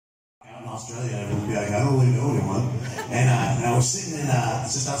Australia, and everyone would be like, I don't really know anyone. And I was sitting in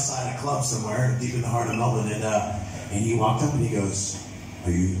just outside a club somewhere, deep in the heart of Melbourne, and he walked up and he goes,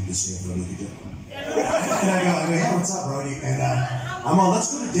 "Are you the singer for Lucky Joe?" And I go, "Yeah, what's up, Brody?" And I'm all,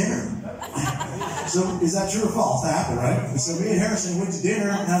 "Let's go to dinner." So is that true or false? That happened, right? And so me and Harrison went to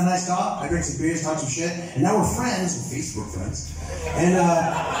dinner, had a nice talk. I drank some beers, talked some shit, and now we're friends, we're Facebook friends. And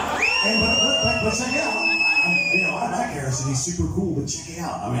but check it out. I like Harrison. He's super cool, but check it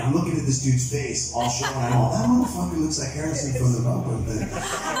out. I mean, I'm looking at this dude's face, all showing. I'm all, that motherfucker looks like Harrison from the Melbourne thing.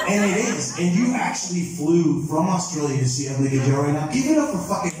 And it is. And you actually flew from Australia to see Lucky Joe right now. Give it up for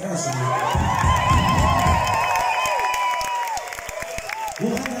fucking Harrison.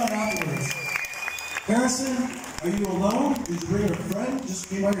 We'll hang out afterwards. Harrison, are you alone? Did you bring a friend? Just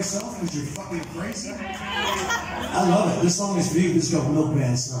be by yourself because you're fucking crazy? I love it. This song is for you. This is called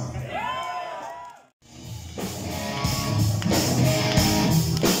Milkman Song.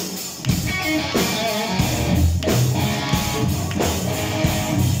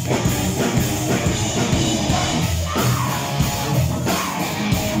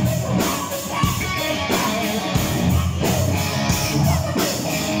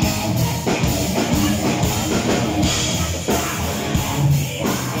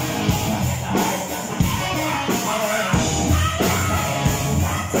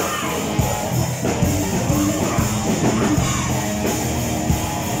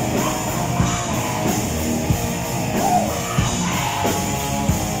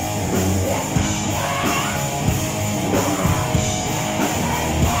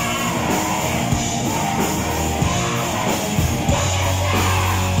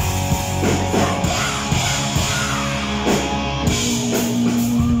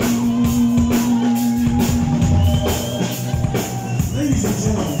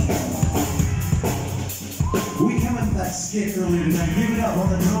 Skit earlier tonight. Give it up on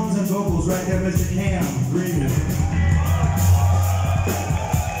the drums and vocals right there, Mr. Cam Green.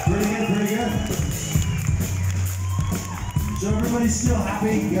 Pretty good. So everybody's still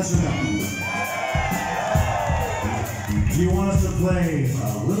happy, yes or no? Do you want us to play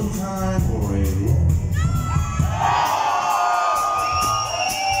a little time or a long?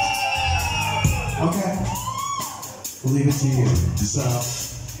 Okay. We'll leave it to you. So,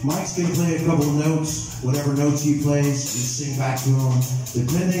 Mike's going to play a couple of notes. Whatever notes he plays, you sing back to him.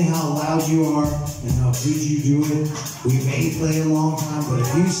 Depending how loud you are and how good you do it, we may play a long time, but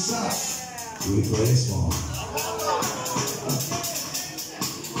if you suck, we play a small.